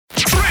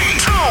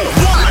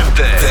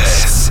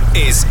This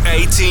is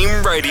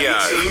A-Team Radio.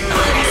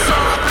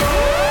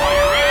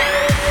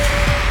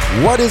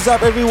 What is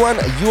up, everyone?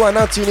 You are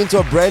now tuned into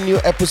a brand new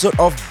episode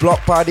of Block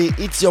Party.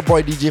 It's your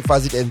boy DJ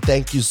Fazit, and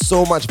thank you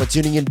so much for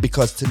tuning in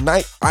because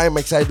tonight I am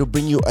excited to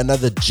bring you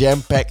another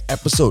jam-packed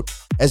episode.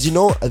 As you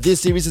know,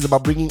 this series is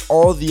about bringing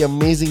all the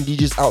amazing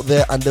DJs out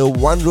there under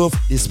one roof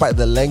despite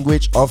the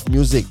language of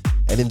music.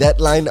 And in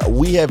that line,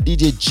 we have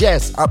DJ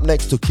Jess up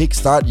next to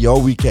kickstart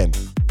your weekend.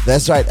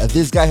 That's right,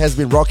 this guy has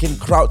been rocking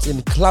crowds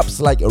in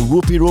clubs like a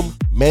Rupee Room,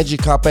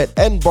 Magic Carpet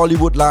and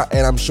Bollywood La,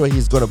 and I'm sure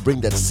he's gonna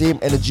bring that same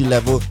energy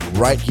level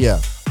right here.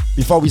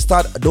 Before we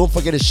start, don't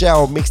forget to share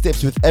our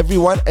mixtapes with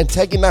everyone and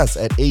tag in us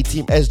at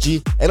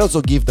A-Team-SG and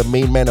also give the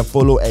main man a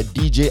follow at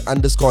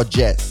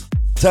DJ_Jess.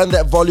 Turn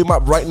that volume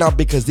up right now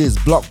because this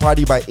is Block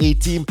Party by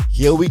A-Team.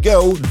 Here we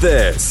go.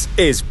 This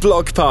is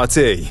Block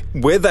Party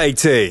with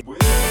A-Team.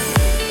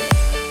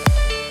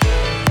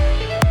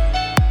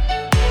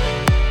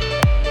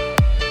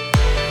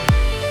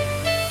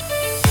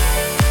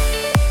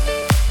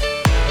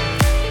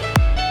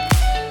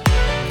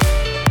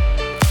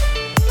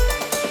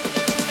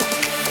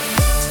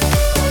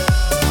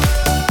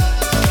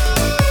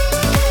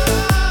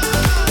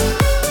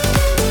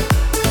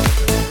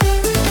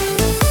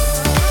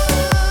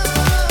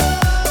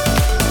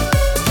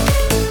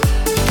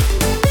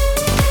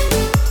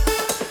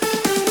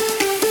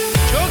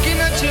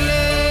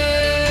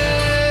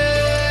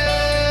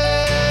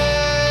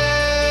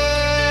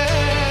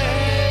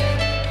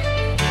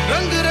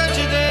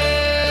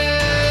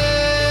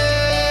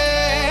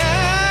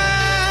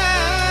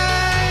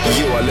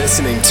 You are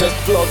listening to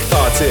Block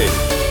Party.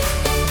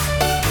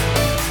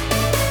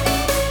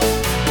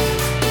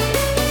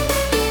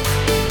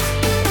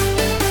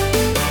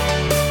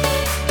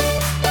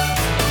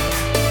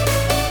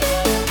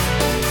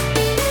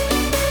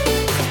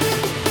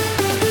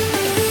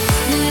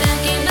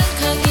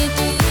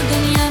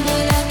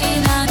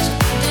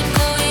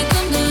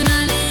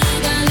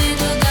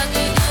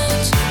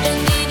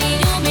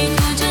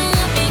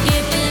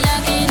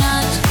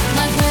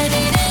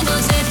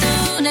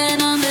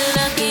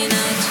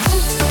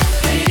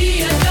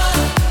 Baby,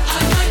 I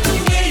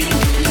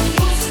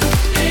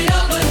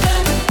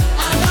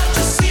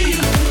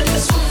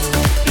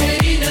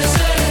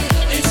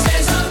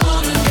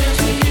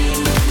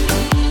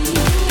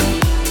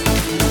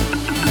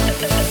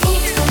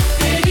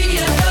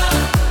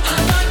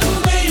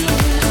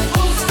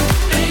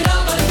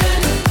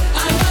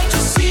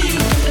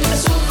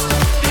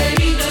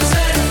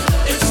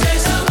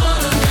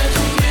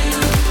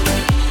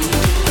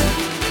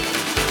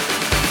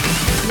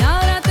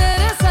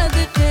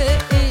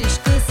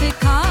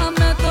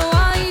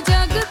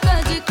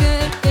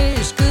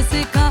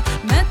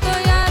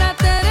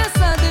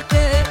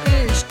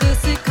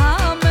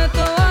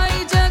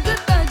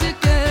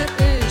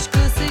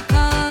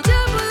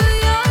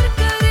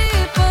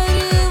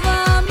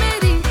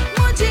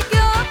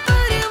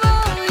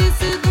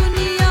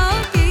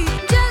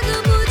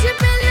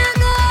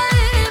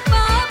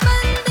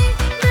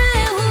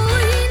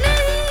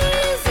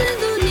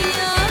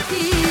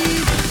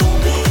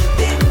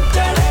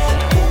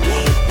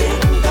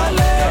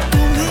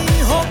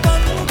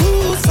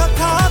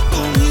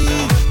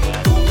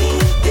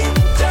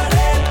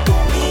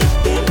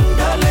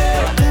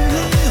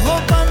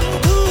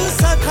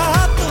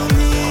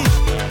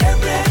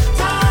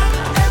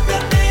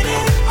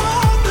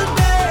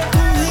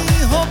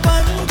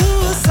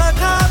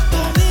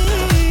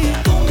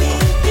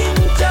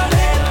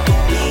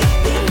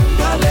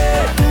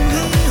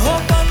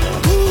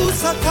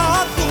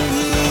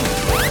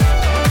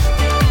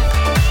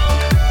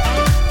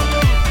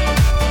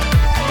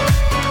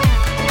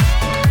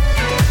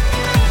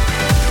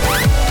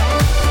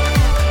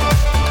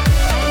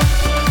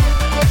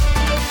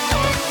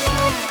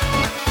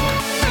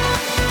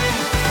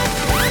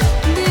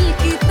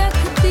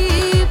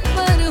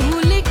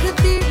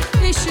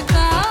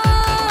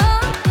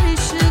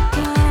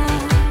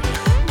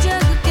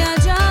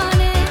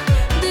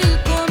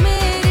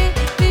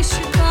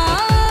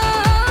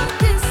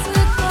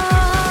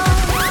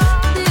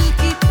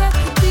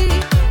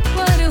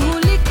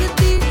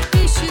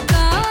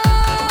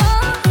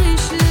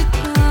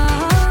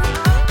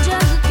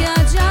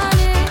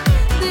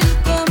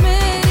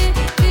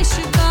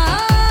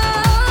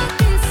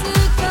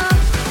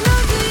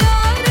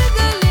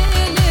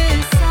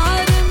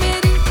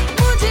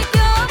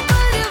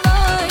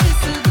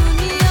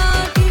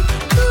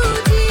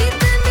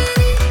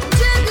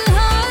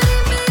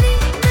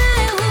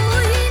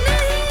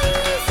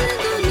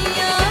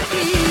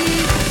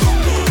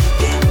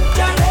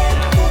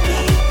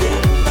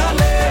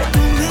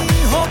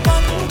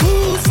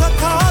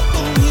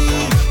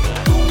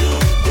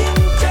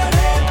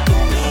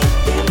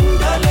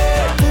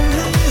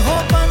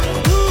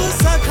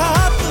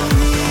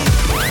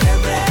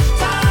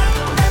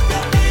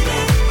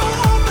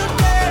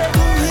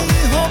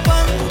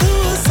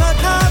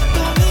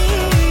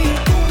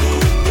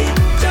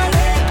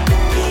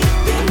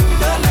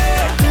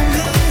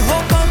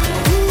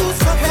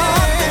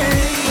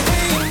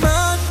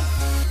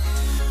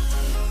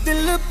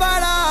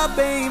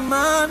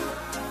बेईमान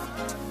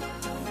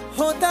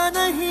होता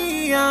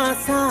नहीं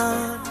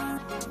आसान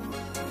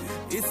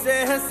इसे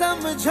है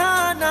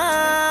समझाना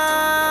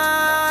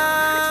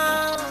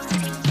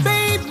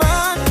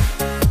बेईमान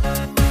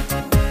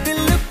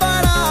दिल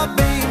बड़ा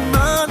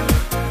बेईमान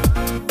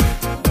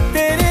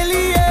तेरे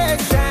लिए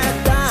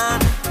शैतान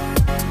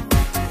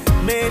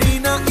मेरी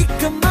ना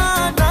एक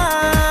माना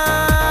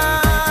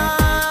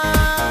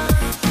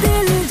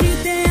दिल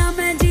जीते या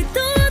मैं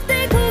जीतूं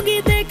देखोगी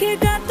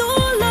देखेगा तू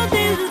लो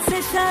दिल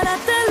से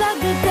शरत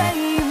लग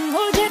गई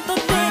मुझे तो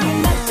तेरी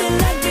लत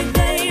लग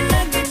गई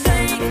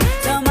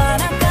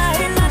जमाना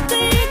काहे लत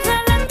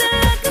गलत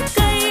लग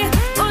गई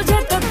मुझे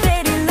तो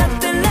तेरी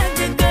लत लग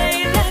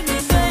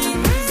गई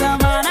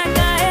जमाना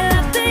काहे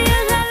लत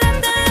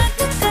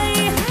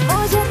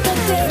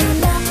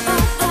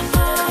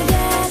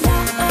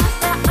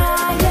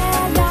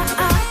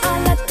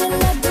गलत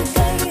लग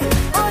गई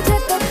मुझे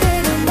तो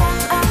तेरी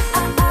लत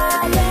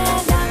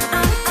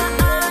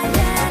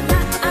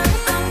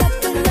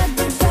लग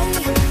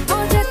गई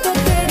मुझे तो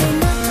तेरी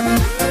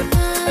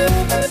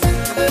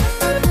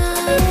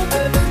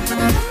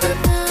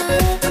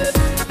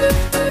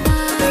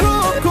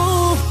रोकूं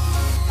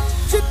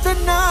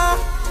जितना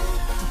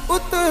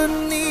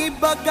उतनी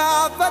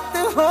बगावत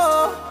हो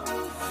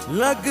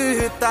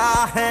लगता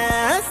है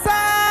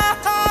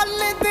साल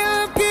दिल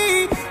की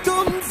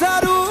तुम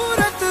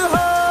जरूरत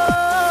हो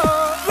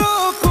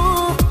रोकूं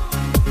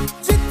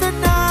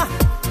जितना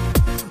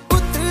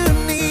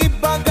उतनी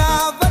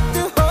बगावत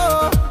हो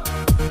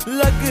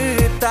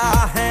लगता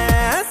है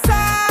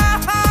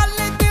साल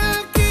दिल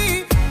की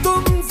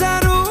तुम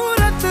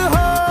जरूरत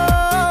हो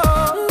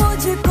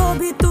मुझको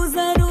भी तू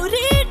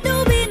जरूरी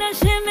डूबी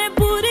नशे में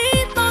पूरी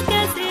तो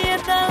कैसी ये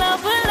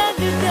तलब लग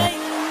गई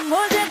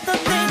मुझे तो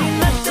तेरी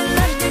लत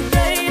लग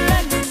गई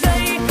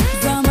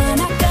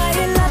जमाना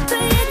काहे लत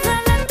ये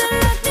गलत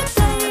लग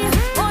गई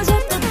मुझे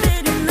तो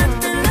तेरी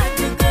लत लग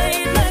गई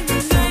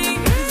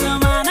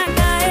जमाना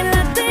काहे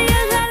लत ये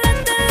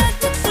गलत लग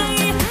गई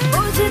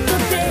मुझे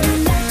तो तेरी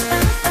लत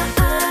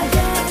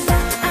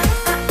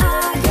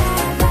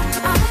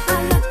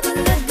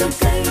लग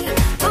गई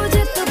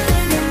मुझे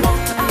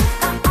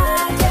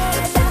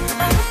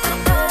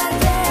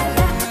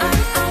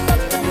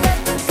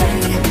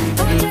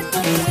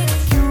तो तेरी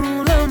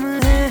क्यों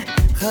लम्हे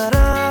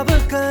खराब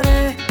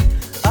करे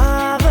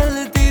आ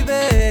गलती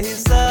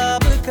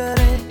बेहिसाब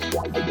करे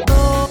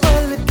दो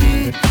पल की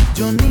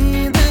जो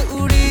नींद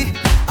उड़ी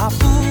आ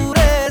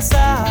पूरे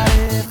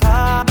सारे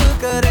ख्वाब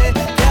करे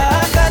क्या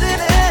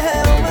करने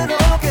हैं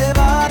उम्रों के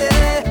बारे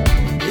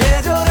ये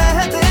जो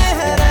रहते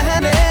हैं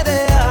रहने दे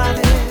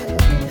आने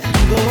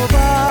दो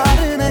बार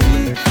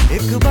नहीं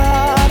एक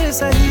बार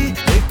सही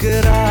एक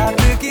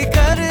रात की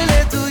कर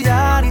ले तू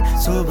यारी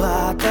सुबह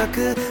तक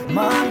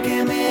मान के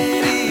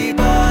मेरी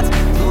बात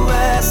तू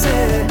ऐसे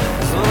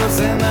सोच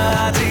ना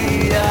जी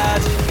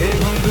आज के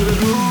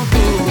घुंघरू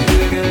टूट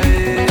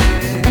गए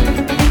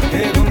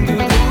के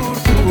घुंघरू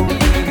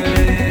टूट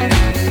गए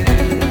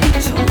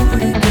छोड़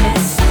के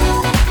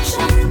सारा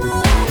शर्म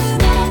और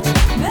लाज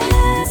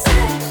मैं से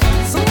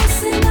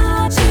सोचना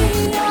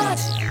चाहिए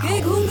आज के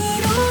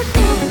घुंघरू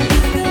टूट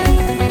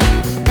गए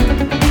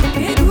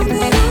के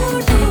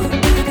घुंघरू टूट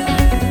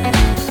गए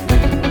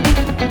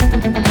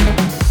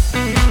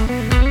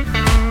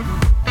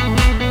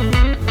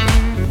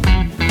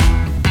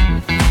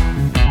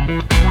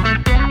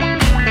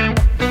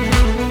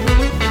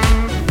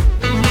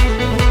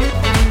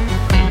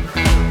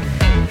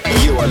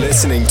You are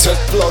listening to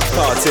Block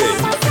Party.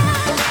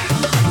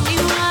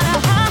 दीवाना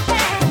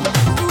है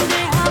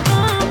तूने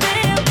हवा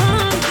में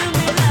भांग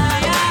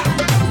मिलाया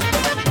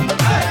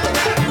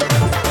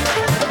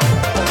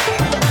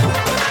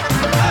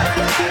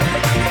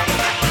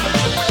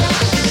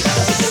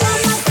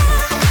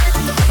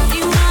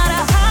दीवाना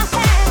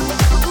है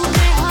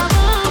तूने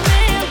हवा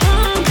में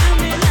भांग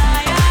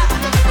मिलाया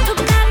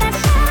अपना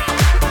नशा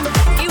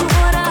क्यों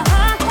हो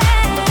रहा है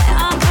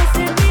आंखों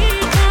से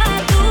मीठा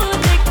तू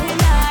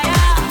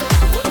दिखलाया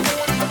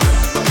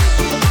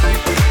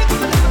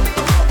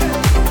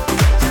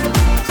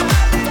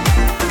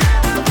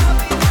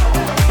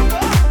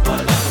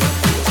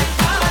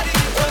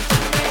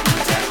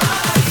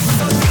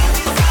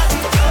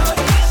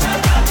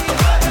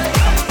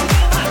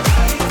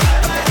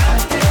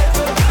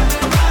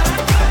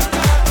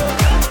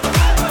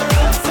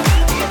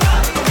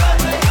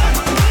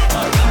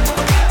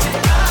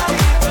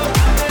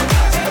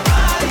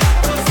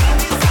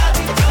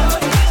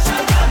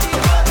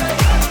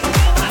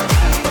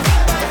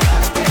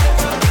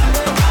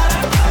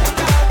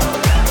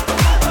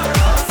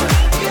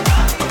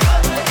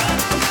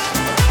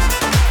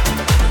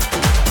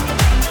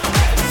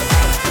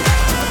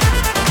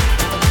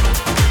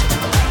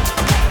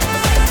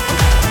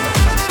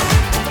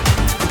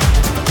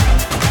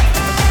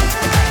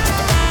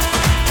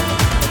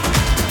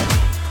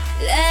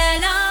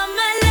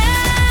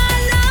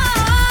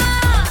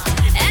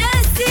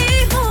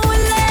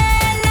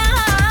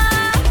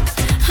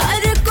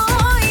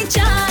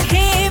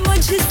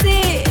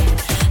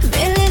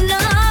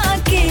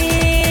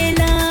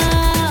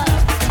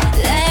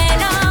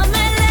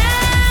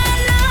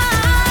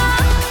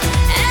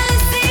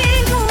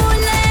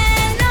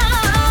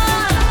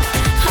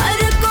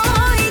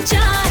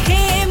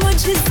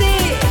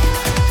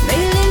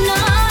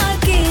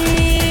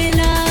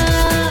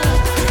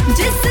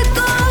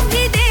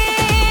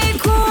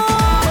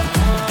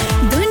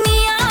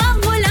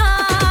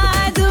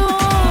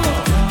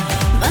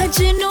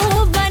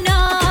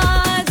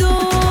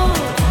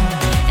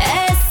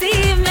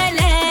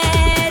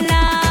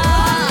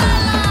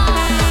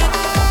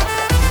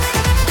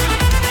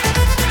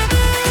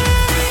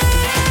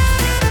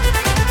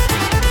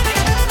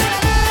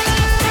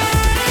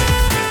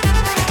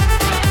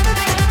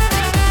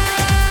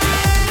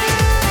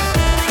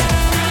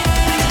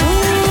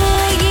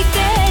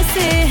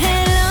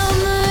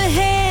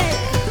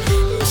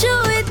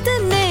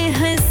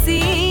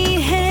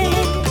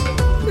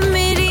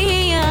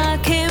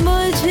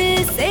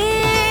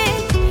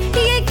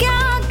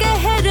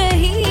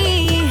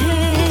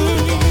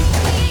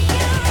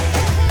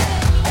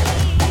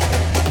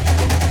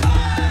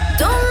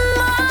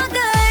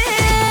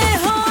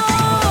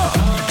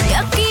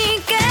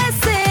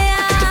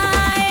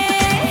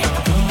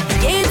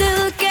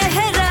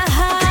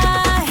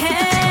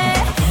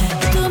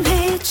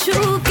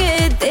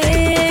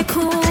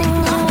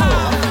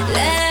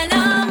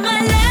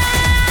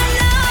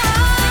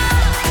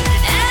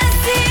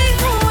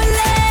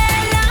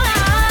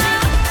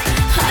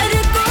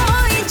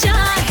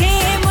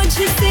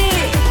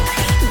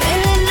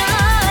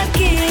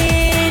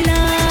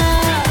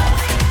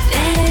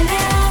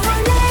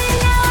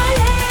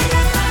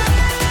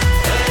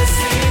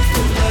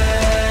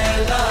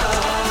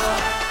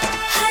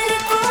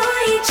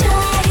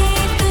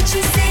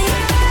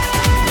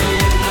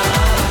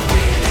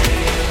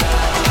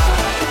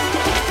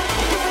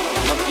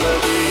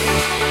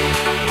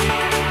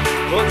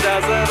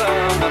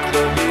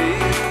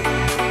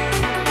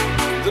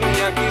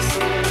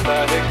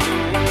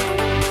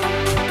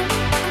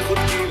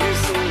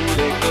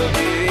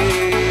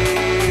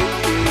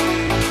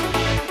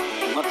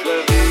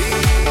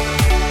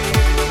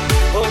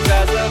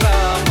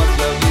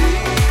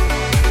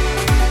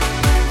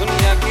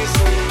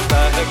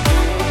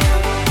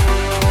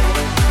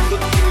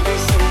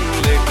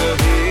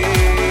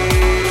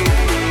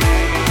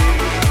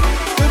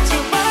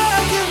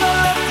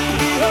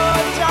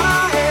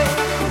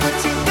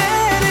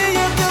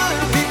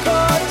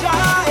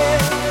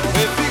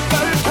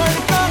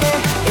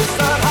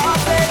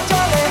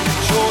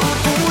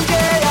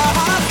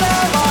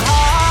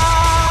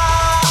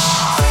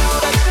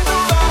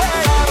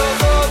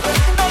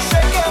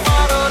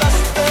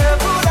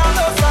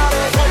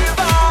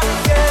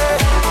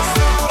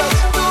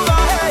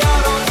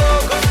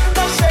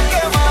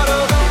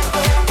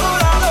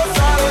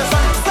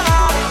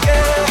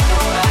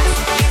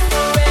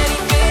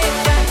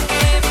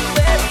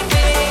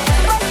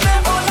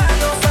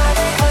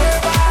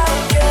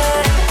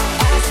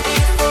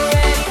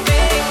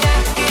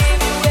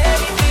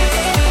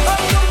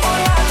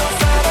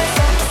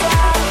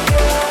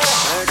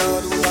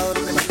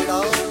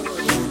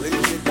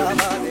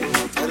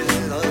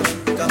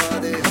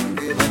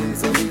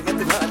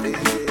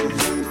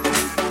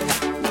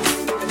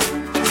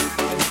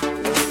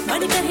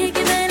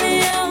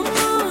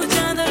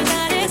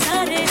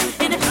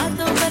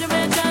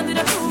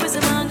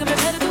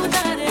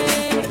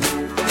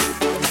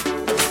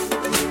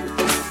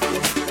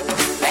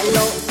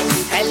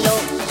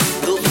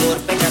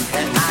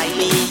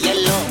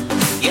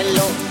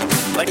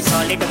बड़ी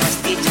सॉलिड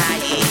मस्ती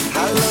छाई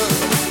हेलो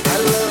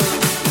हेलो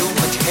तू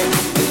मुझे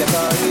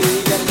लगाई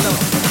येलो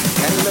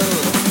हेलो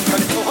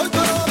कंट्रोल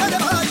करो मेरे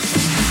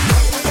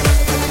भाई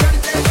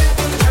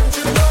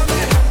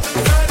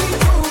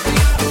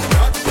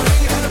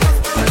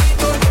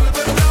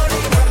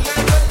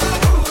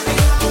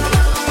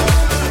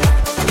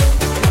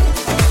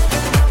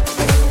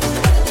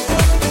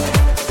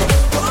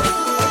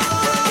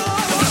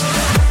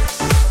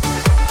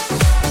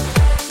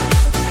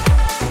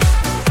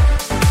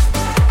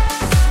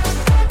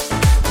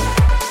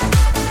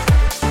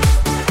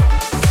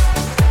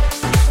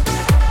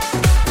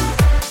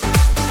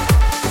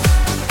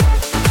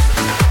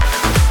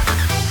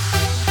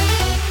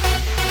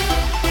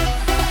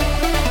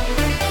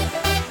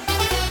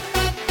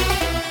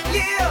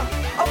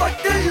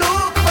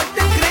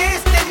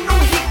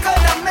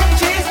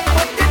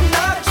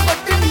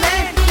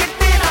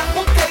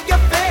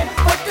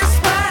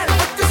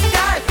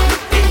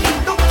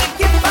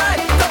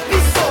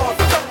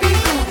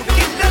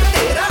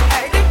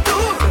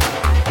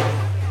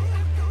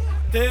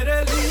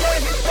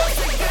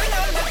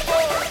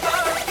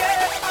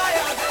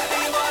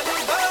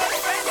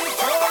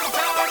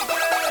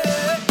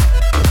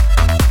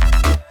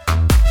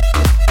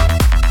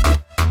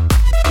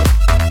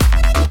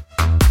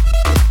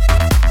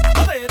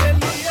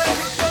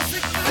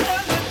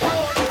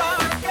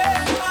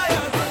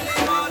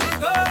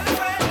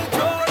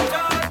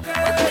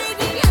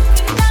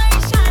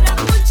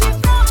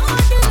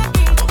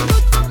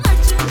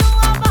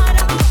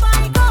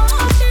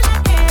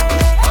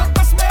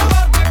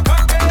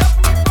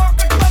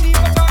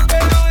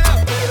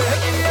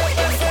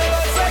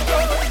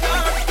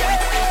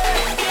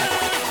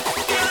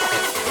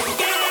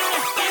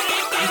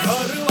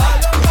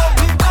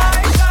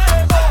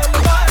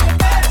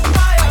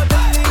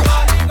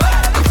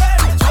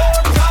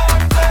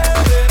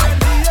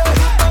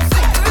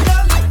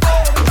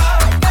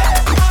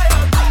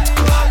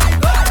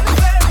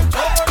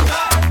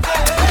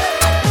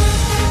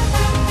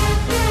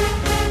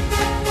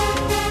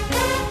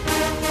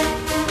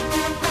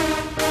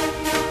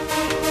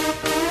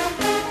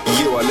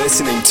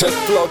Listening to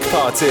Block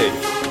Party.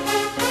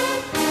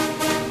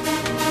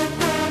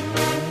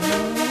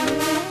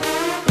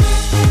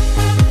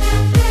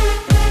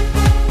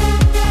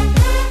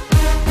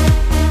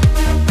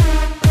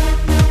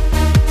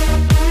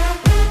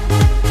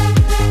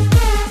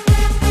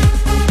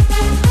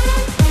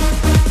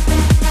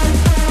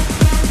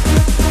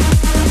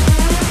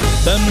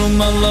 ਤੈਨੂੰ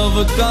ਮੈਂ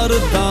ਲਵ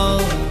ਕਰਦਾ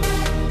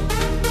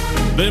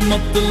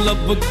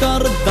ਬੇਮਤਲਬ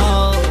ਕਰਦਾ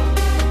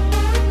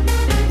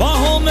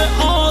बाहों में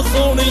आ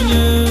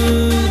सोनिए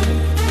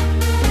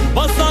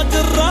बस आज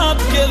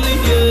रात के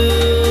लिए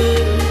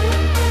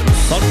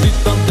साडी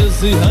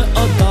तंदेसी है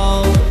अदा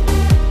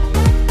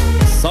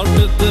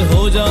साडे ते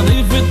हो जानी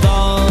फिदा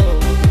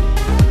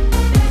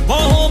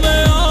बाहों में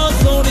आ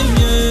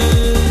सोनिए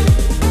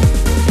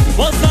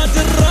बस आज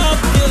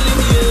रात के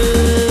लिए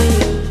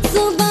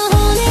सुबह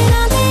होने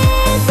ना दे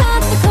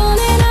साथ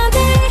खोने ना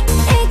दे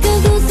एक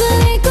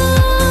दूसरे को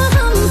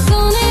हम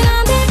सोने ना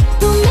दे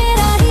तू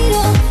मेरा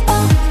हीरो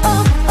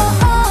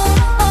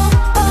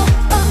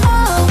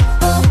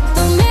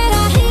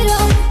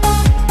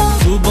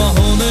सुबह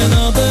होने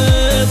ना दे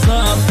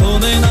साथ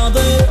होने ना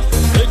दे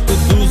एक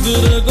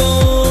दूसरे को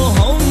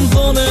हम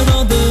सोने ना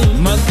दे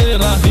मैं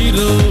तेरा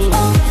हीरो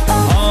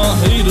हाँ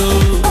हीरो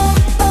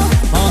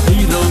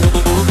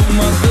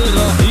मैं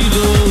तेरा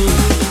हीरो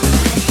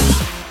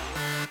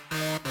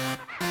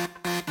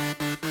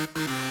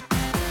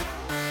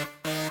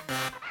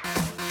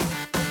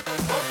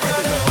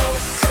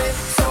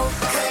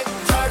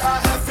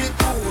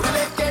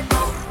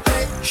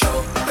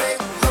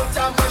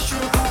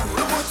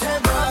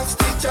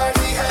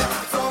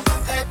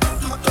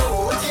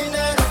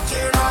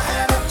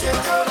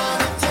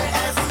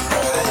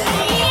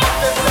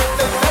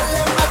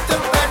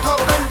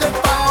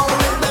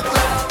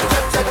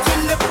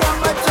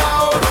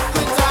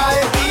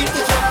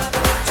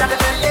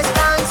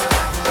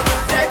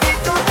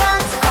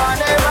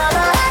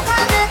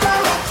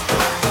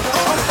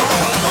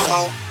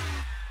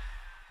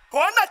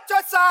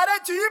सारे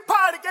जी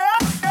फाड़ के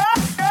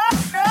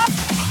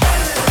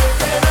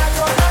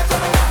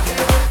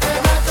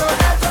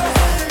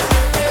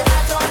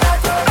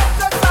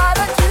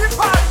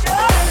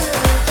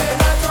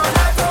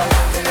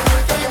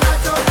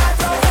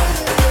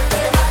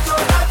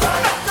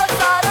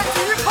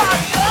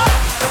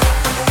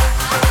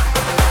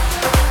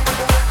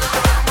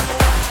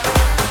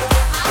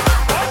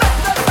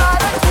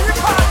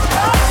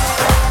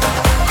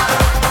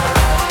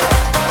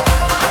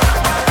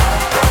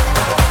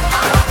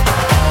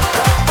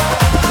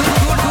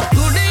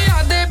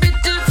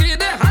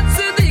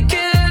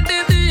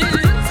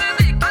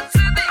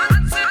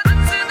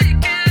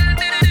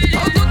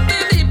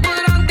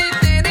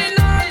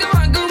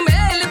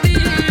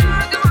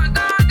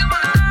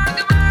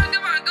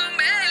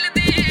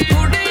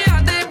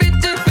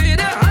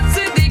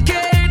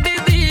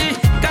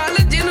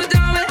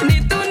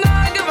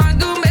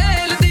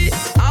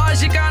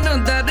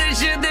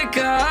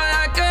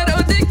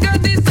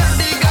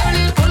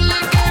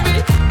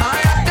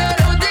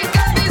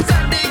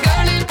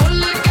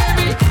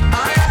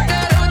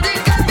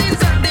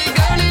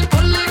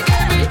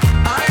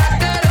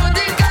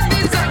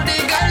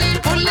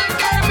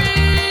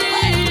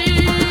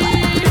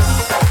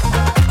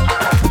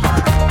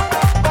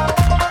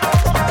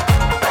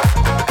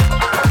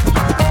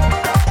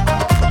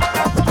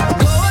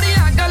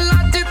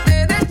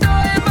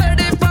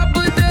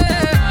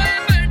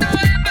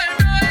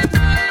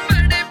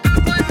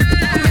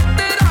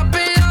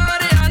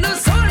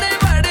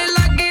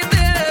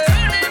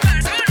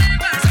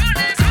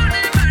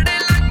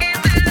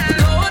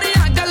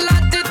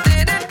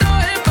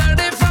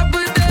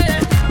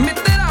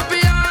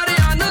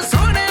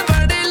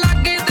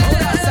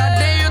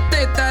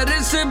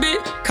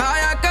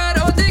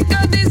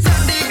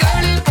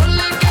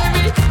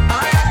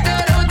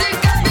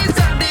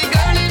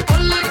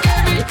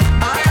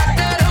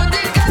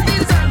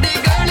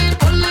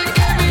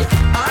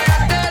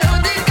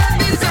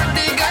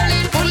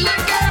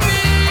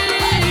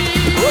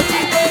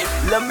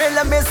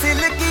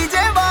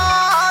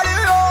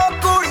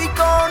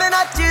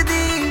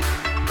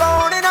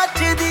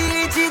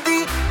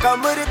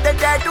कमर ते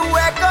टैटू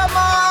है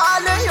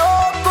कमाल यो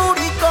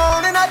कुड़ी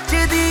कौन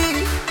नचदी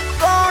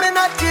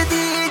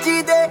जी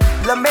दे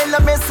लम्मे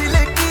लम्मे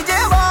सिल्की जे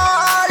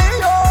वाल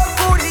यो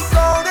कुड़ी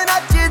कौन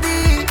नचदी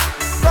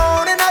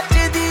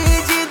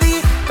जी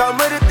दी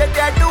कमर ते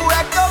टैटू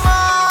है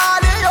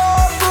कमाल यो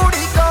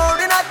कुड़ी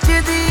कौन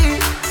नचदी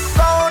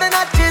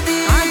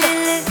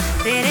दिल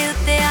तेरे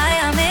उत्ते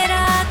आया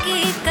मेरा की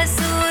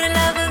कसूर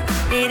लब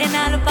तेरे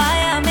नाल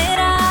पाया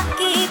मेरा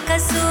की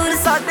कसूर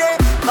साडे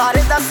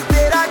बारे दस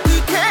तेरा की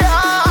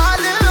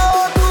ख्याल ओ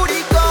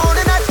कुड़ी कौन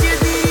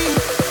नचदी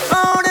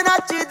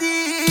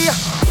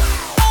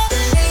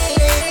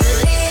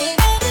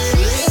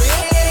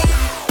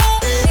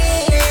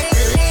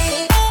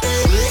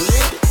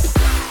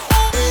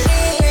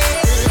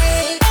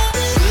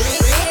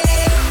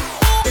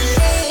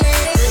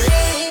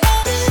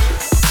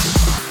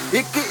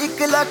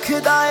एक लख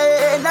दा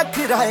ए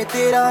नखरा है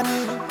तेरा नी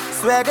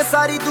स्वैग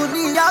सारी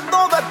दुनिया तो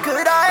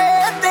वखरा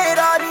है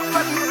तेरा नी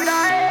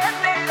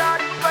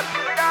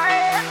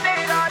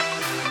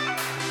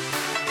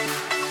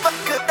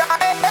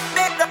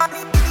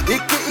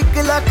एक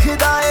लख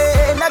दा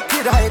ए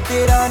नखरा है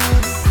तेरा नी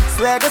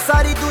स्वैग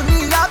सारी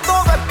दुनिया तो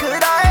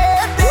वखरा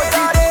है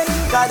तेरा नी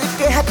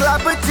करके है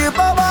क्लब च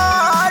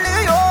बवाल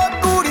ओ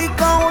कुड़ी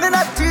कौन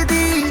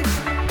नचदी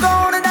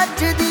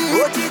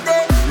ओ जी दे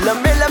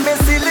लम्मे लम्मे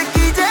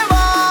सिल्की जे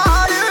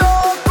वाल ओ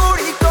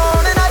कुड़ी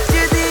कौन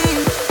नचदी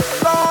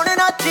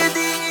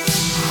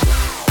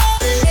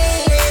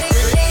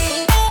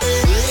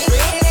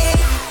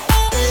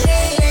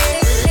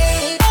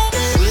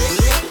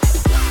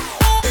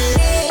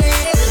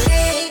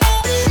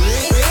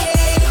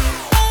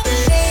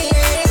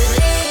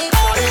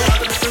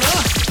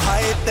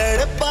हाय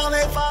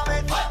तड़पावे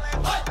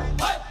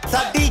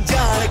साडी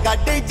जान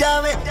कट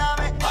जावे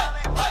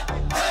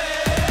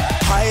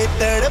हाय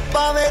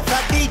तड़पावे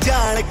साडी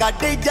जान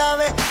कट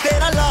जावे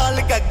तेरा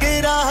लाल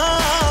घग्गरा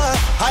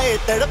हाय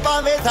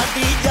तड़पावे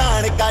साडी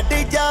जान कट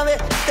जावे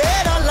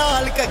तेरा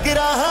लाल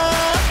घग्गरा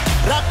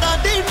रातां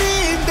दी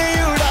नींद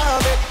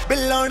उड़ावे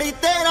बिल्लोनी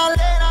तेरा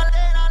लाल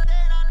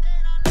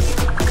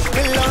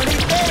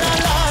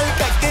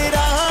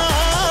घग्गरा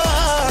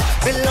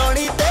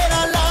बिल्लोनी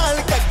तेरा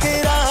लाल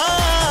घग्गरा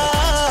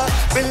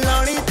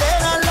बिल्लोनी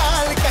तेरा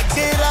लाल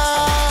घग्गरा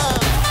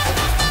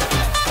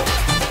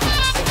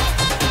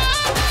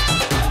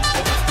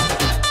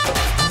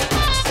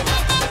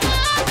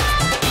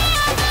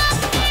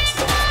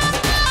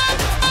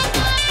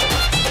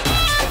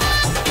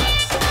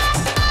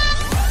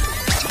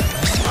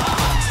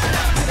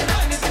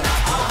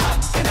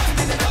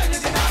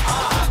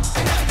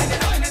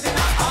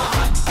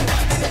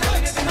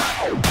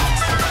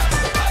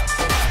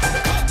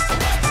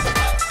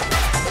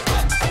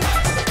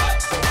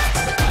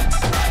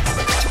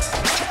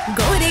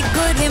गोरे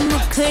गोरे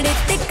मुखड़े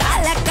ते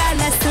काला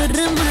काला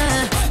सुरमा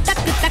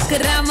तक तक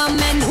रामा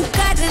मैनू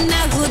करना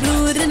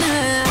गुरूर ना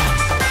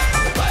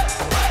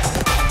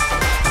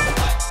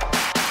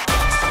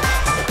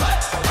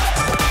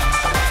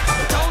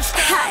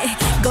हाय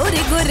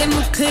गोरे गोरे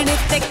मुखड़े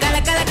ते काला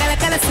काला काला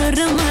काला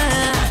सुरमा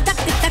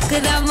तक तक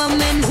रामा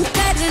मैनू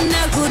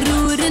करना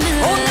गुरूर ना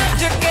ओ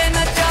नच के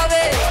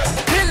नचावे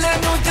दिल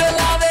नू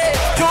जलावे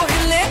जो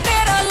हिले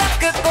तेरा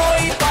लक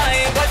कोई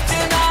पाए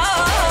बचना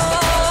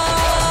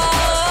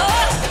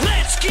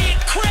Let's get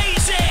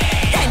crazy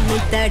तैनू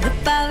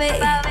तड़पावे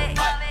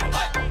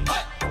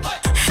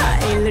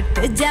हाय लुट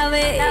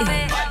जावे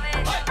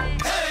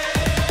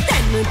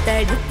तैनू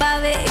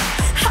तड़पावे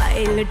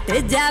हाय लुट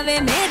जावे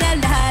मेरा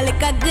लाल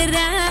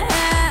घग्गरा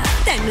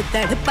तैनू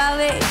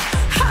तड़पावे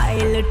हाय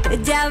लुट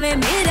जावे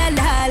मेरा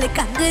लाल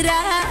घग्गरा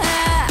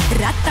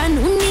रातां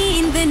नू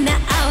नींद न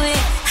आवे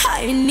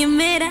हाय नी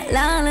मेरा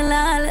लाल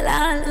लाल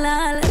लाल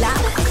लाल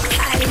लाल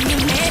हाय नी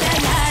मेरा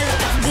लाल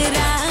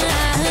घग्गरा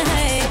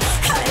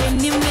हाय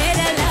नी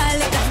मेरा लाल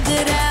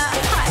घग्गरा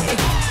हाय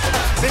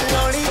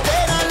बिल्लोनी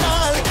तेरा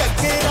लाल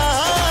घग्गरा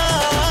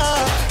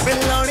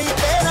बिल्लोनी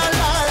तेरा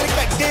लाल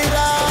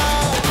घग्गरा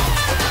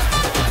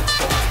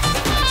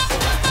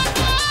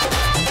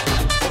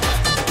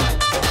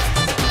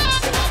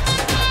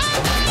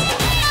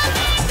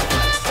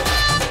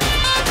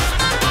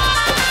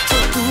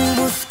तू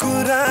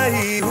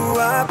मुस्कुराई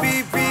हुआ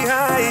बीपी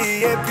हाई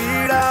ये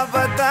पीड़ा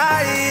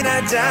बताई न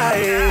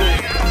जाए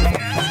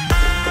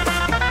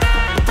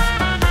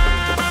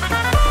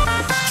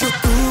जो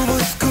तू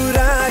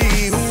मुस्कुराई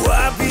हुआ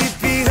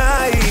बीपी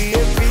हाई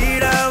ये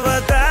पीड़ा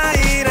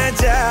बताई न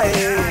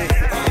जाए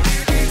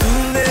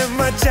तूने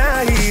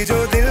मचाई जो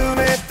दिल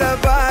में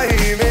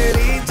तबाही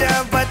मेरी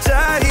जान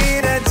बचाई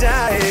न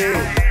जाए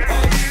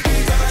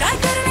ट्राई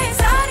करने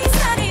सारी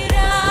सारी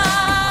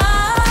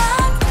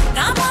रात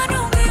ना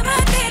मानूंगी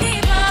मैं तेरी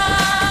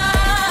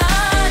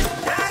बात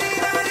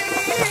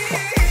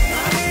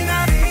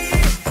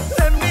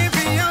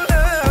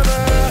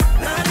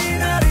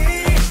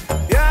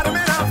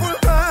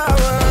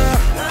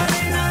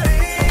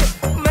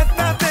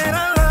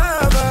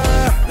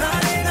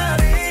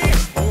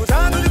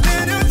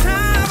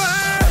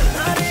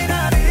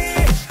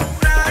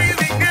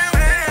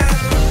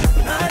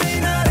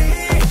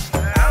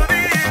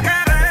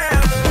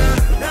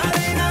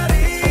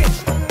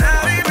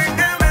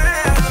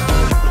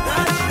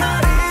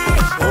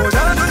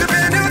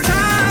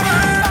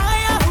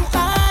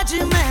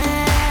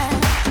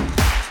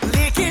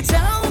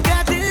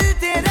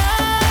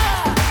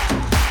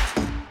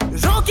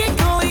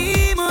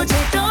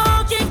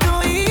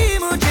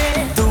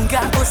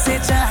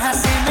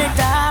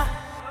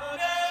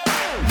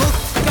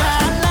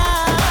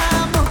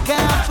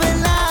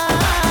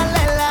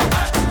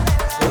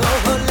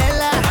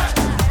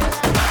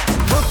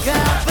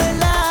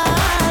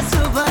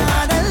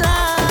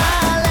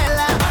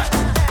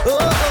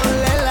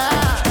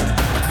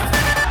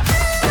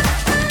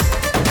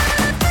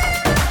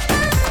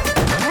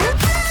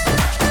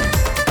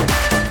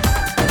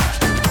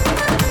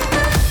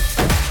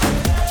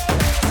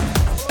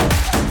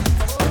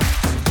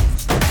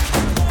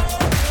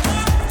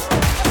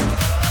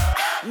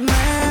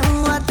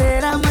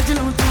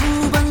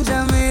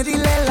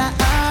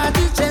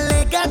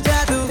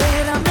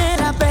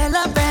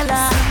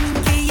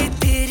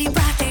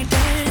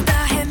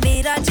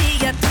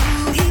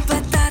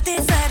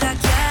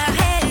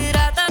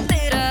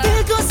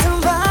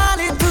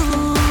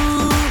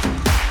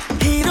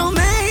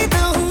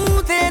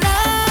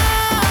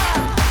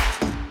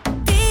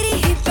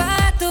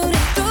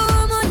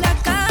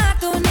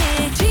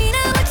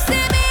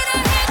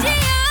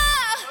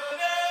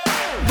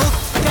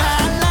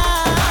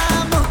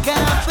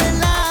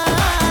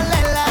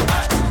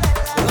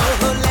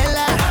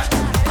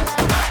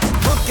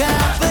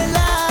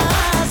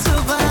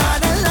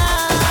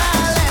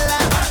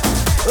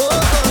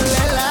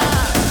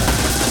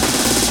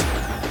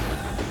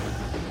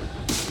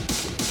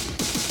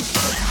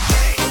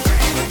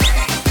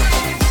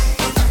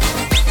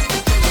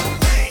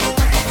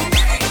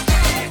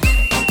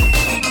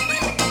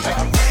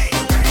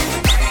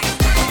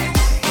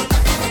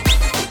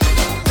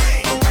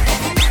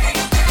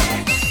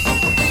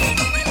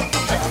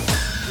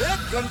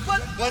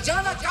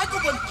बजाना क्या को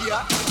बंद किया?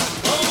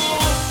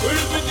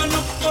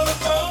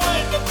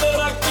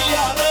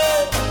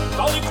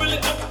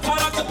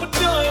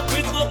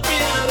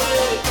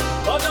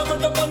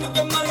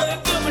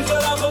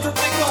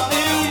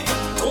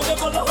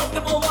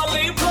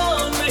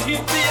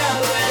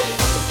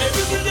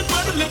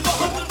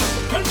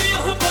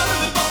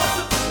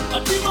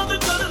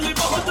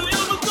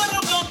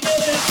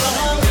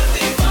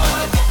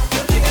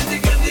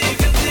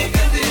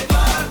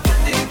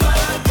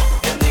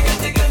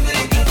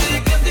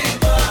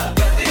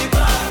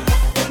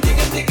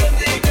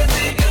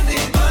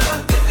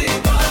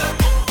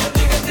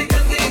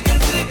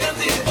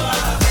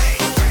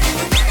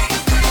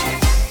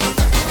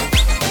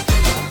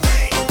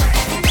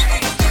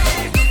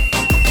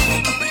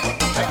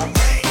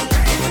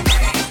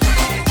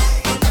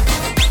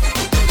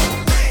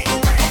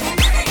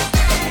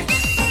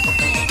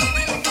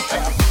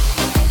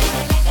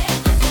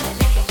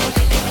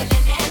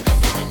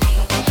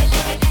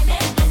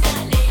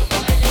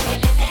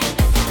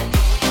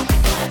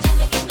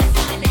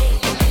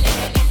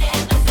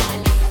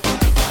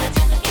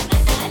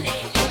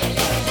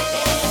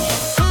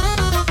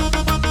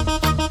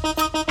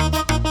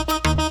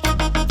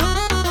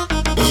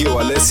 You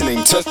are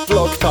listening to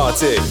Block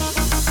Party.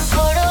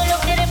 বড়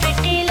লোকের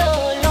পিটিলো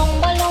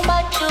লম্বা লম্বা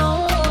চুল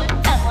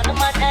এমন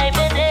মাথায়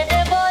বেঁধে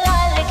দেব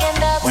লাল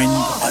গেঁদা ফুল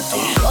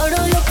বড়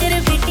লোকের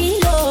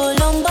পিটিলো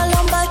লম্বা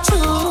লম্বা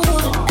চুল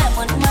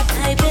এমন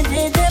মাথায়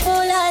বেঁধে দেব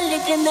লাল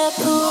গেঁদা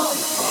ফুল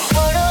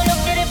বড়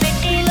লোকের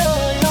পিটিলো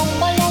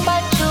লম্বা লম্বা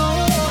চুল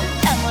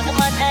এমন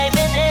মাথায়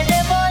বেঁধে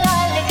দেব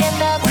লাল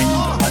গেঁদা ফুল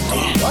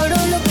বড়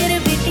লোকের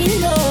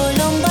পিটিলো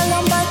লম্বা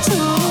লম্বা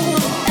চুল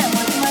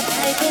এমন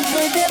মাথায়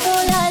বেঁধে দেব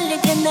লাল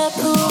গেঁদা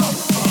ফুল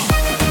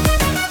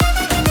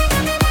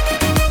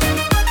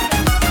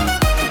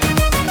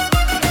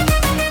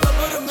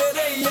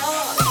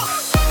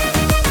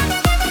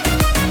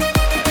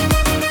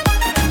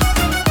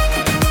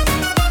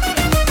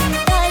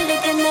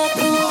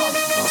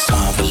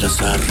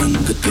सा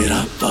रंग तेरा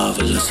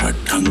बावल सा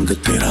ढंग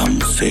तेरा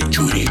मुझसे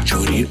चोरी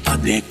चोरी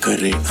बातें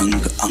करे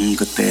अंग अंग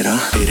तेरा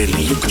तेरे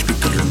लिए कुछ भी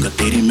कर लूंगा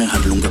तेरी मैं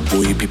हर लूंगा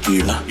कोई भी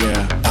पीड़ा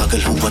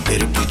पागल हुआ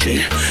तेरे पीछे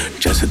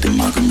जैसे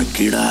दिमाग में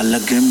कीड़ा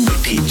लगे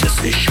मीठी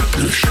जैसे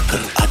शक्कर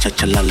शक्कर आजा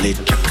चला ले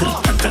चक्कर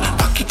चक्कर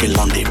बाकी के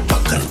लौंडे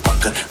पकड़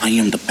पकड़ I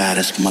am the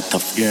baddest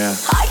motherfucker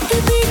heart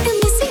beat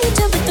missing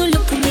जब तू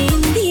लुक में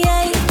इंदी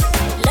आई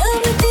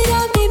लव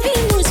तेरा बेबी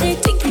मुझे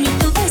take me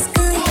to the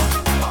sky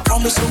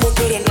promise you won't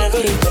get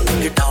never gonna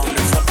get down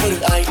if I put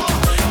it right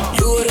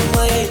you are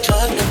my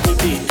child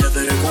baby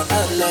never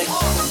gonna lie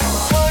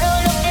বড়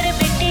লোকের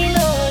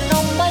পিটিলো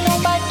লম্বা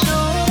লম্বা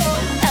চুল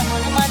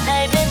এমন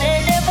মাথায় বেঁধে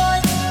দেব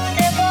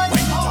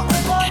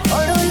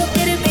বড়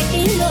লোকের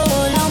পিটিলো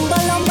লম্বা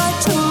লম্বা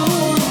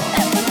চুল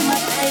এমন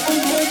মাথায়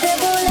বেঁধে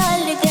দেব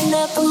লাল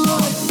গেঁদা ফুল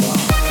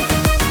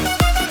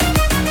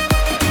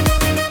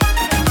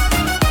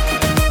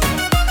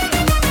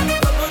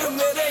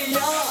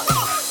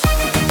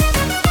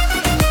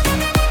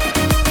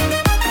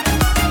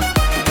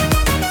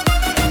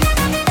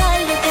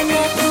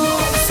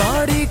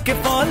साड़ी के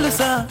फॉल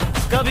सा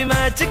कभी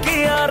मैच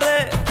किया रे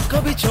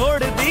कभी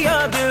छोड़ दिया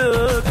दिल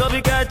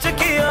कभी कैच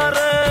किया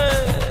रे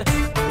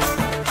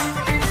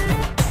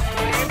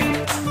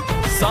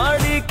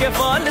साड़ी के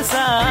फॉल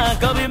सा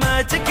कभी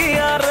मैच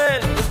किया रे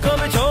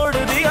कभी छोड़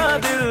दिया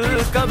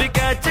दिल कभी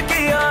कैच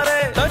किया रे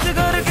टच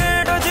करके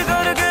टच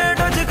करके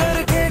टच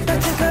करके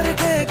टच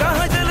करके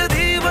कहाँ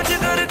जल्दी बच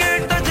करके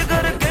टच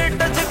करके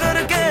टच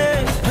करके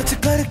टच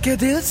करके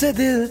दिल से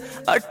दिल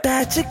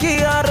अटैच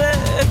किया रे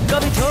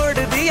कभी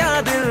छोड़ दिया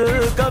दिल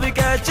कभी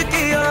कैच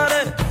किया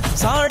रे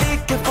साड़ी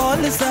के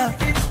फॉल सा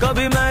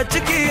कभी मैच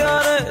किया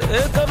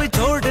रे कभी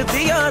छोड़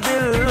दिया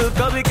दिल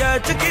कभी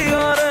कैच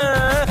किया रे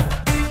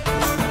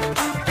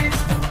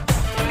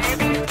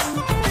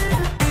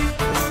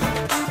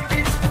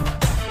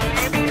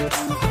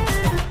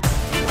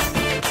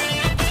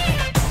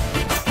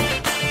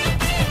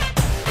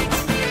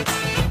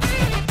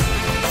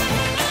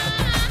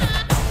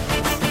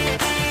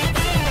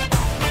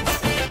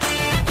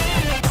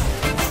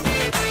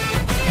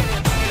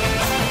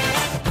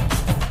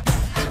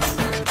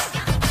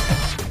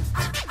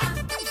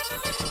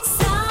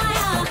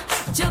साया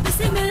जब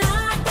से मिला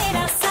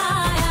तेरा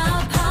साया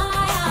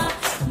भाया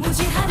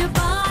मुझे हर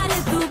बार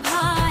तू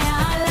भाया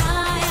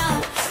लाया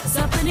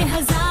सपने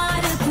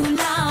हजार तू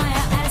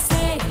लाया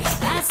ऐसे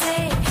ऐसे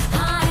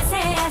हाँ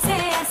ऐसे ऐसे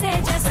ऐसे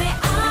जैसे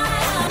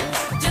आया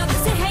जब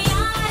से है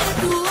यार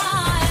तू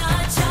आया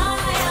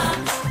छाया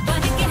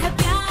बन के है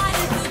प्यार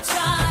तू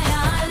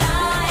छाया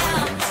लाया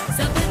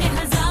सपने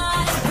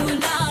हजार तू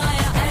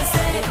लाया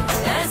ऐसे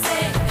ऐसे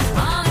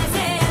हाँ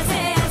ऐसे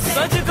ऐसे ऐसे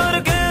सच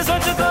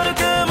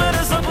करके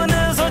मेरे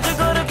सपने सच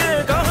करके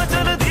कहाँ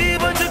चलती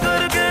बच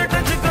करके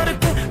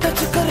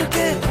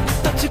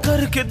टच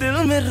करके दिल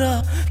मेरा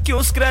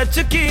क्यों स्क्रैच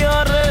किया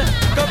रे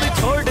कभी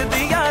छोड़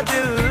दिया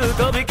दिल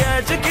कभी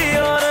कैच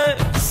किया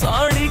रे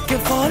साड़ी के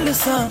फॉल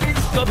सा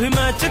कभी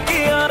मैच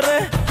किया रे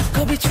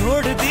कभी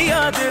छोड़ दिया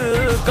दिल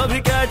कभी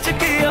कैच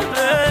किया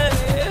रे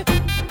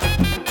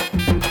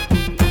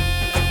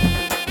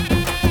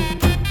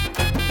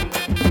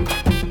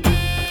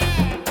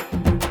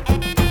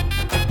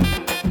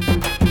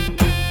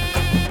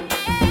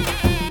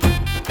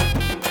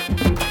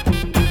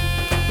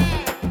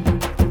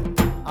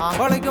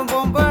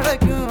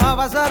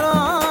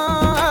அவசரம்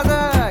அத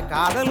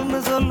காதல்னு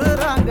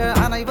சொல்லுறாங்க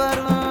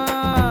அனைவரும்.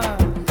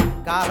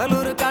 காதல்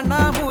ஒரு கண்ணா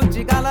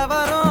மூச்சு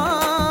கலவரம்,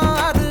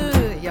 அது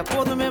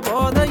எப்போதுமே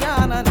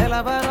போதையான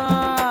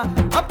நிலவரம்.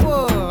 அப்போ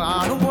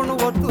ஆணும் பொண்ணு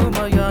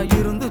ஒத்துமையா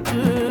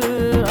இருந்துச்சு,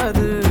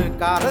 அது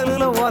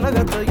காதலில்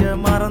உலகத்தைய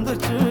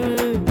மறந்துச்சு.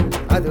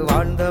 அது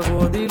வாழ்ந்த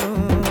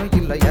போதிலும்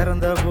இல்ல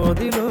இறந்த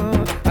போதிலும்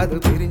அது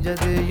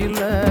பிரிஞ்சதே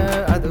இல்ல,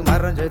 அது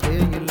மறைஞ்சதே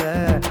இல்ல.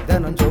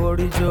 தினம்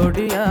ஜோடி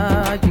ஜோடியா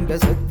இங்க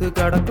செத்து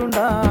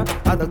கிடக்குண்டா,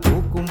 அதை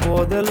தூக்கும்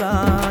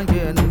போதெல்லாம்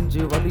என்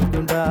நெஞ்சு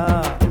வலிக்குண்டா.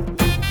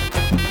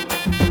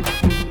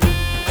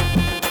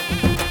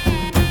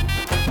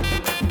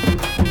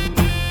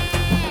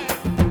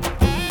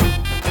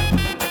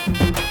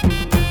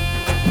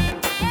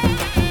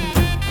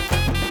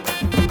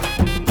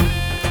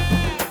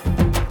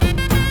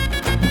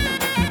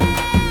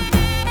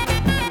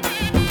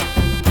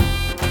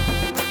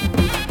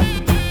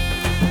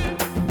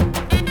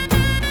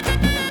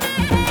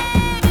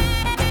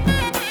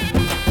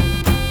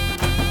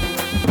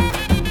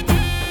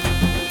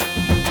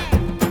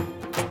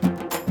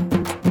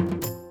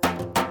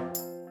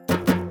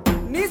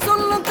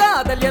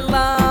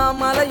 எல்லாம்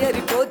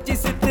மலையேறி போச்சு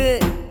சித்து,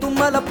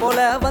 தும்மல போல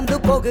வந்து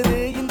போகுது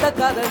இந்த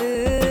காதலு.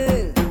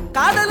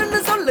 காதல்னு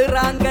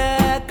சொல்லுறாங்க,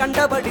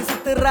 கண்டபடி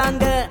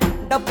சுத்துறாங்க.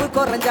 டப்பு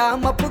குறைஞ்சா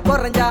மப்பு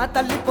குறைஞ்சா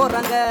தள்ளி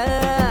போறாங்க.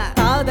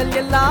 காதல்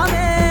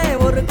எல்லாமே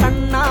ஒரு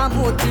கண்ணா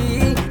மூச்சு,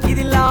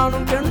 இதில்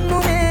ஆணும்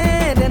பெண்ணுமே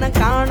தினம்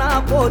காணா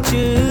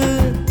போச்சு.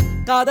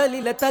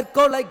 காதலில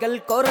தற்கொலைகள்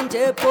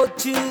குறைஞ்சே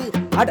போச்சு.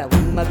 அட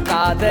உண்மை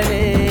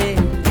காதலே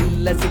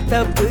இல்ல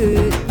சித்தப்பு,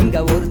 இங்க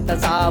ஒருத்த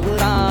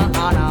சாவுறான்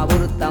ஆனா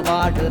ஒருத்த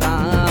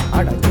வாடுறான்.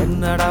 அட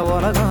என்னடா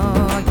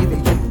உலகம் இது,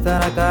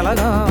 எத்தனை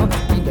கலகம்.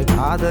 இங்க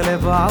காதலே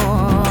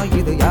பாவம்,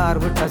 இது யார்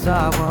விட்ட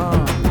சாபம்.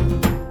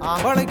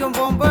 ஆம்பளைக்கும்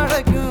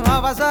பொம்பளைக்கும்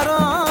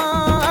அவசரம்,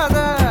 அத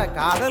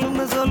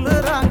காதல்னு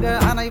சொல்லுறாங்க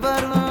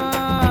அனைவரும்.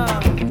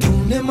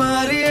 तूने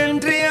मारी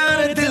एंट्री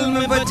यार दिल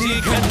में बजी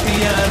घंटी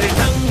यार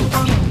टंग.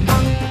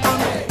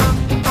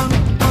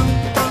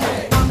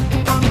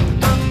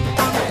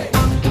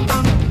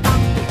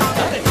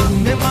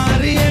 तूने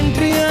मारी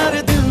एंट्री यार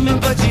दिल में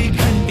बजी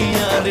घंटी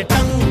यार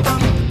टंग.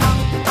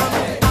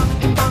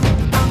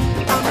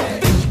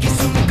 दिल की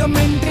सुन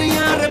कमेंट्री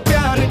यार,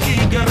 प्यार की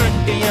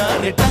गारंटी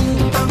यार टंग.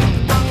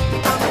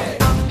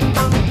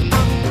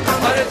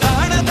 पर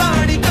दाढ़ा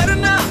दाढ़ी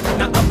करना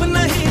ना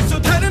अपना ही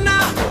सुधरना,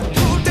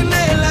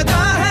 टूटने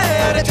लगा है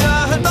यार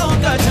चाहतों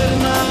का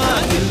झरना.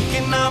 दिल की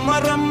ना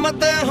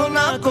मरम्मत हो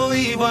ना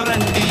कोई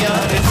वारंटी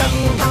यार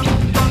टंग.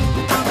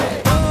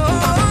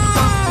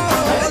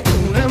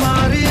 तूने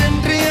मारी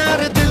एंट्री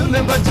यार दिल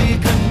में बजी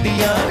घंटी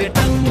यार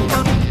टंग.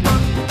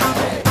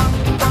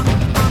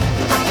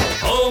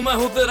 ओ मैं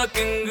हूँ तेरा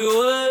किंग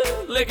ओए,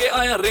 लेके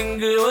आया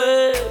रिंग ओए,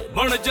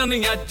 बन जानी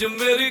अज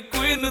मेरी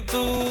क्वीन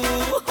तू.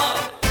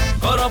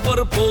 करा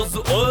प्रपोज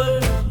ओए,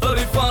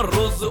 तरीफा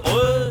रोज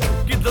ओए,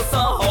 कि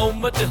दसा हाउ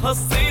मच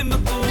हसीन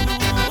तू.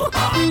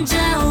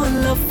 जाओ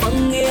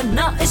लफंगे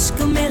ना इश्क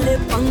में ले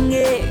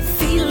पंगे,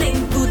 फीलिंग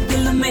तू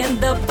दिल में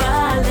दबा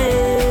ले.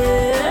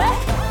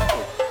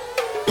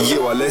 You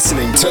are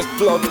listening to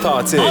Block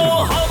Party.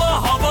 ओ हवा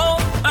हवा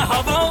ए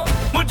हवा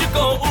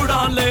मुझको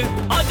उड़ा ले,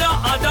 आजा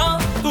आजा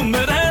तू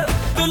मेरे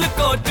दिल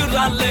को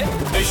चुरा ले.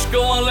 इश्क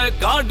वाले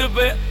कार्ड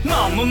पे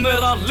नाम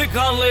मेरा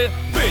लिखा ले,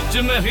 बीच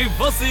में ही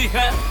बसी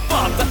है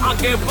बात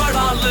आगे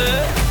बढ़ा ले.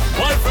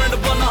 बॉयफ्रेंड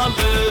बना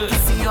ले,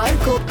 किसी और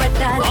को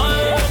पटा ले,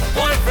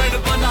 बॉयफ्रेंड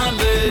बना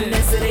ले.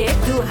 नजरें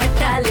तू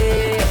हटा ले,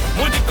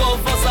 मुझको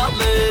फंसा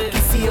ले,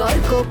 किसी और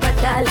को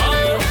पटा ले,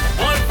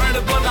 बॉयफ्रेंड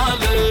बना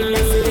ले.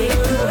 नजरें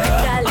तू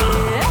हटा ले.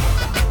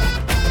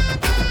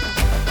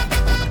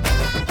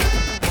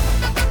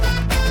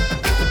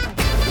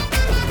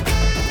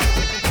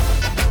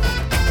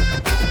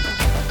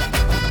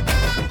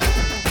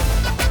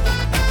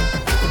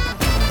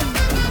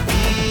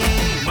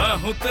 मैं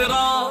हूँ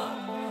तेरा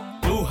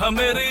तू है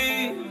मेरी,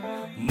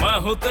 मैं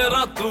हूँ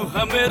तेरा तू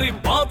है मेरी,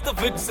 बात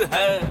फिक्स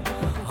है.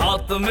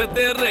 हाथ में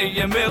तेरे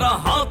ये मेरा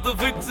हाथ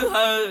फिक्स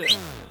है.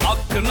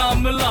 आँख ना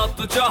मिला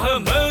तू चाहे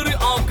मेरी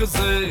आँख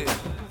से,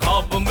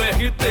 ख्वाब में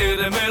ही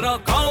तेरे मेरा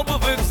ख्वाब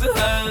फिक्स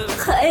है.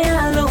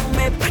 ख्यालों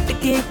में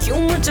भटके क्यों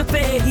मुझ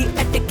पे ही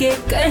अटके,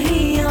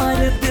 कहीं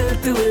और दिल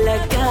तू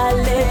लगा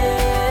ले.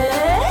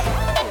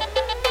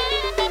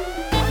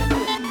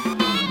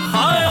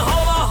 हाय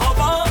हवा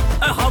हवा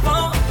ए हवा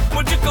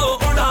मुझको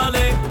उड़ा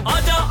ले,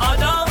 आजा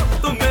आजा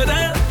तू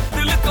मेरे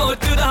दिल को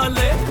चुरा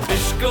ले.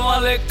 इश्क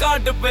वाले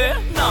कार्ड पे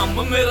नाम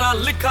मेरा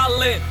लिखा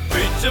ले,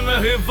 बीच में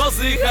ही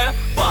बसी है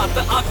बात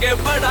आगे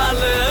बढ़ा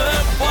ले.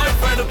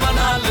 बॉयफ्रेंड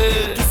बना ले,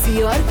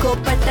 किसी और को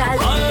पटा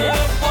ले,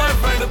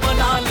 बॉयफ्रेंड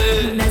बना ले.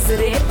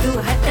 नजरें तू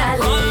हटा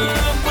ले,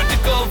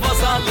 मुझको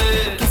फंसा ले,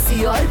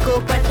 किसी और को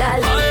पटा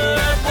ले,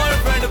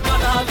 बॉयफ्रेंड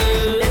बना ले.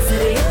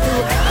 नजरें तू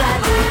हटा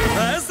ले.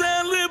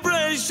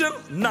 सेलिब्रेशन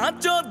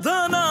नाचो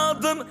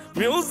धनाधन,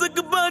 म्यूजिक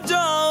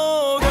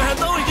बजाओ कह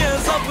दो ये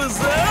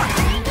सबसे.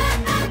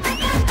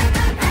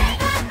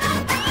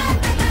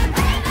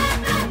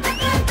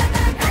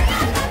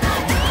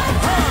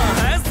 हाँ,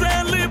 है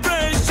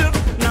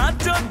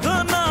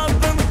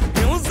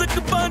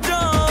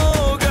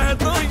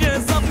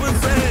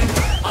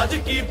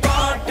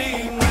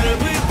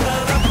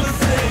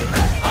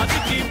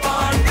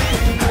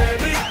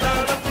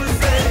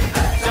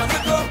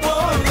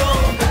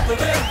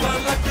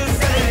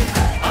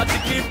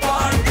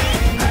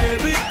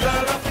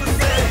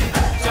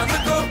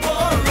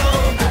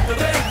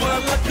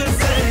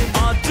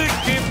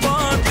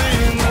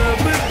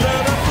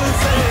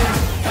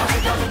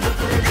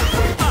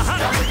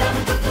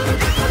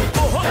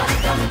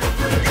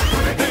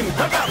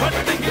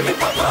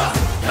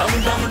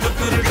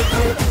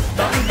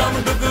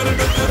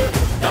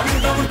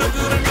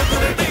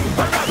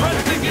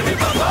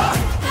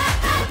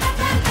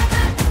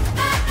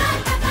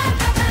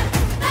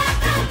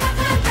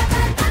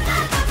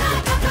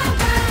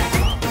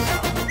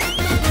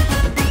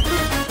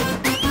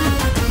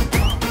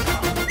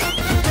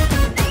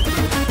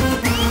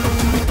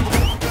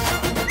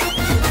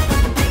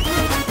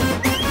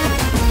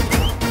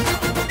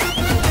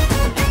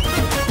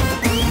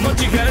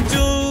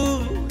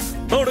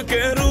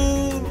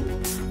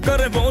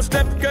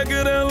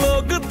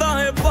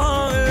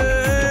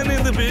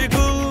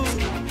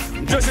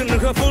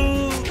है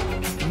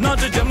फुल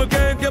नाच जम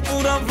के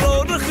पूरा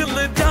फ्लोर खिल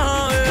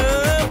जाए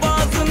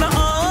बाज न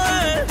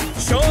आए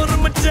शोर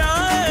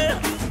मचाए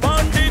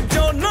पार्टी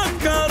जो न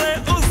करे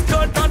उसको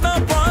टाटा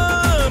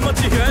पाए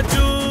मची है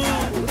चू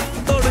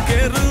तोड़ के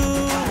रू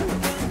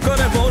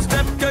करे वो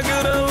स्टेप के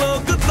गिरे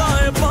लोग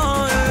दाएं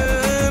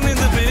बाएं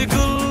नींद भी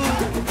गुल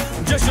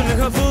जश्न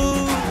है फुल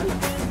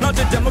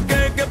नाच जम के